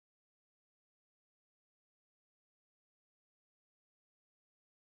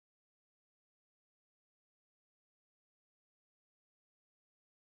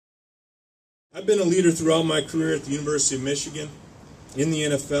I've been a leader throughout my career at the University of Michigan, in the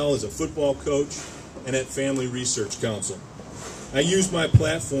NFL as a football coach, and at Family Research Council. I use my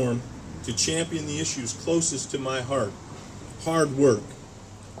platform to champion the issues closest to my heart: hard work,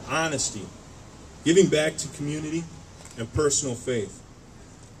 honesty, giving back to community, and personal faith.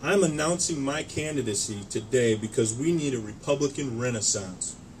 I'm announcing my candidacy today because we need a Republican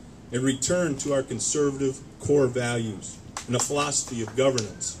renaissance, a return to our conservative core values, and a philosophy of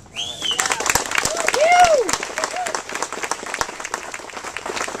governance.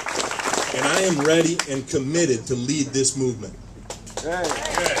 And I am ready and committed to lead this movement.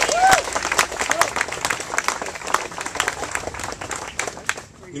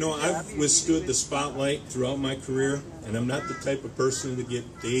 You know, I've withstood the spotlight throughout my career, and I'm not the type of person to get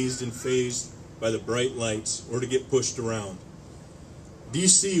dazed and fazed by the bright lights or to get pushed around.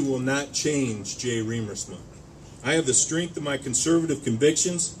 DC will not change Jay Riemersma. I have the strength of my conservative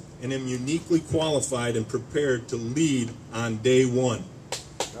convictions and am uniquely qualified and prepared to lead on day one.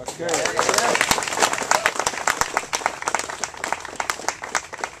 Okay.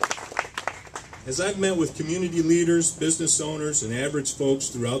 As I've met with community leaders, business owners, and average folks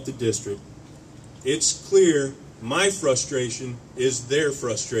throughout the district, it's clear my frustration is their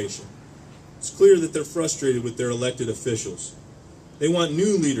frustration. It's clear that they're frustrated with their elected officials. They want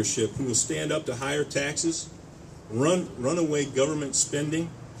new leadership who will stand up to higher taxes, runaway government spending,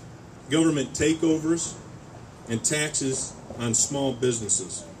 government takeovers, and taxes on small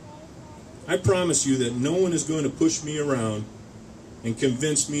businesses. I promise you that no one is going to push me around and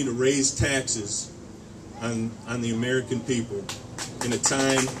convince me to raise taxes on the American people in a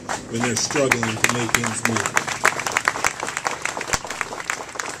time when they're struggling to make ends meet.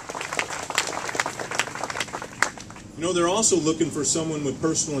 You know, they're also looking for someone with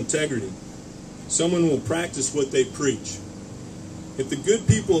personal integrity, someone who will practice what they preach. If the good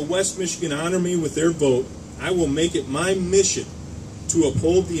people of West Michigan honor me with their vote, I will make it my mission to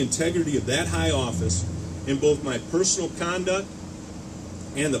uphold the integrity of that high office in both my personal conduct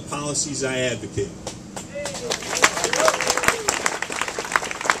and the policies I advocate.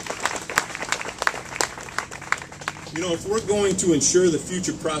 You know, if we're going to ensure the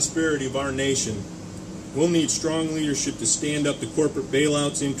future prosperity of our nation, we'll need strong leadership to stand up to corporate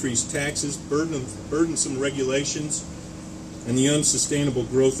bailouts, increased taxes, burdensome regulations, and the unsustainable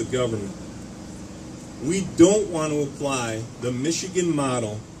growth of government. We don't want to apply the Michigan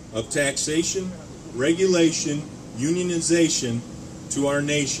model of taxation, regulation, unionization to our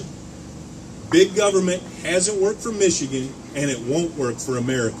nation. Big government hasn't worked for Michigan, and it won't work for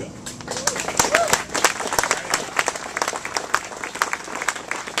America.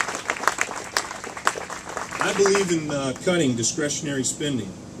 I believe in cutting discretionary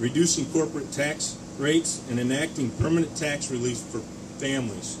spending, reducing corporate tax rates, and enacting permanent tax relief for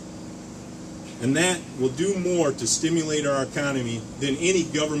families. And that will do more to stimulate our economy than any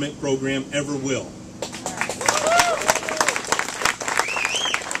government program ever will.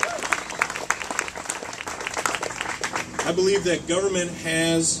 I believe that government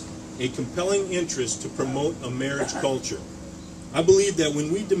has a compelling interest to promote a marriage culture. I believe that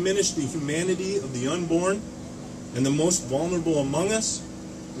when we diminish the humanity of the unborn and the most vulnerable among us,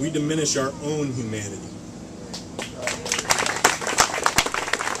 we diminish our own humanity.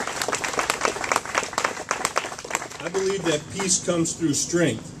 I believe that peace comes through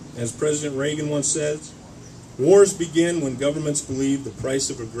strength. As President Reagan once said, wars begin when governments believe the price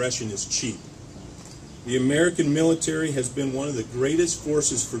of aggression is cheap. The American military has been one of the greatest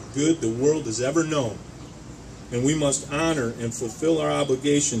forces for good the world has ever known, and we must honor and fulfill our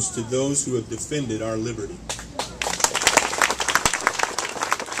obligations to those who have defended our liberty.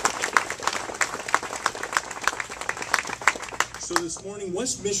 So this morning,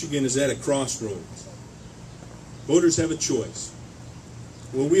 West Michigan is at a crossroads. Voters have a choice.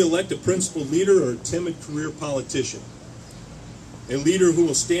 Will we elect a principled leader or a timid career politician? A leader who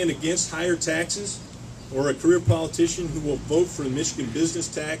will stand against higher taxes, or a career politician who will vote for the Michigan business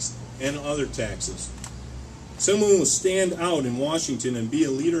tax and other taxes? Someone who will stand out in Washington and be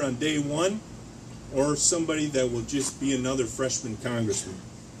a leader on day one, or somebody that will just be another freshman congressman?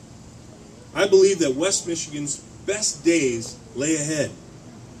 I believe that West Michigan's best days lay ahead,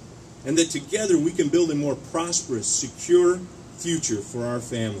 and that together we can build a more prosperous, secure future for our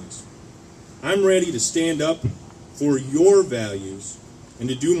families. I'm ready to stand up for your values and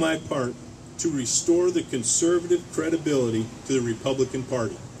to do my part to restore the conservative credibility to the Republican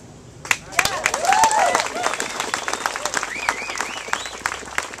Party.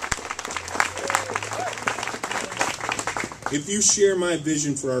 If you share my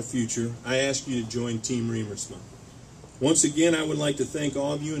vision for our future, I ask you to join Team Riemersma. Once again, I would like to thank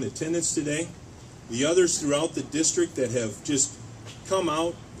all of you in attendance today the others throughout the district that have just come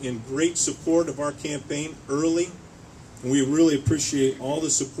out in great support of our campaign early. And we really appreciate all the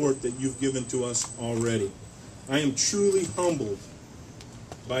support that you've given to us already. I am truly humbled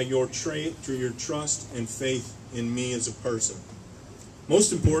by your trust and faith in me as a person.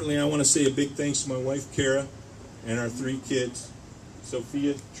 Most importantly, I want to say a big thanks to my wife, Kara, and our 3 kids,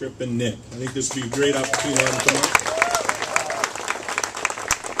 Sophia, Tripp, and Nick. I think this would be a great opportunity to have them come up.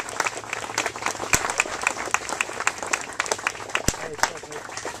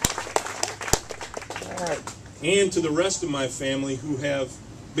 And to the rest of my family who have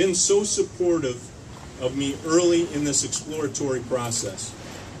been so supportive of me early in this exploratory process.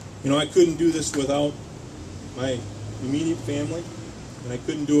 You know, I couldn't do this without my immediate family, and I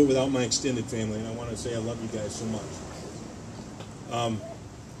couldn't do it without my extended family, and I want to say I love you guys so much.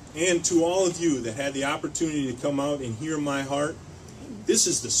 And to all of you that had the opportunity to come out and hear my heart, this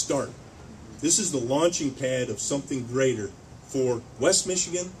is the start. This is the launching pad of something greater for West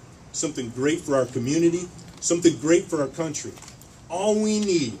Michigan, something great for our community, something great for our country. All we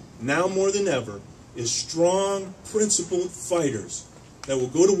need, now more than ever, is strong, principled fighters that will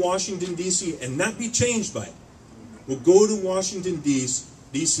go to Washington, D.C. and not be changed by it. Will go to Washington,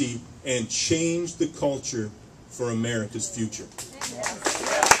 D.C. and change the culture for America's future.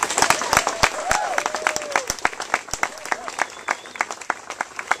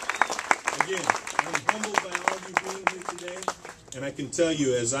 Again, I'm humbled by all of you being here today, and I can tell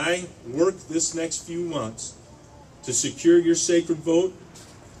you, as I work this next few months to secure your sacred vote,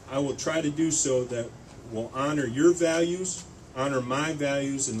 I will try to do so that will honor your values, honor my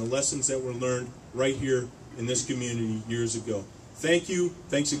values, and the lessons that were learned right here in this community years ago. Thank you.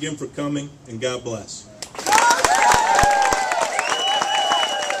 Thanks again for coming, and God bless.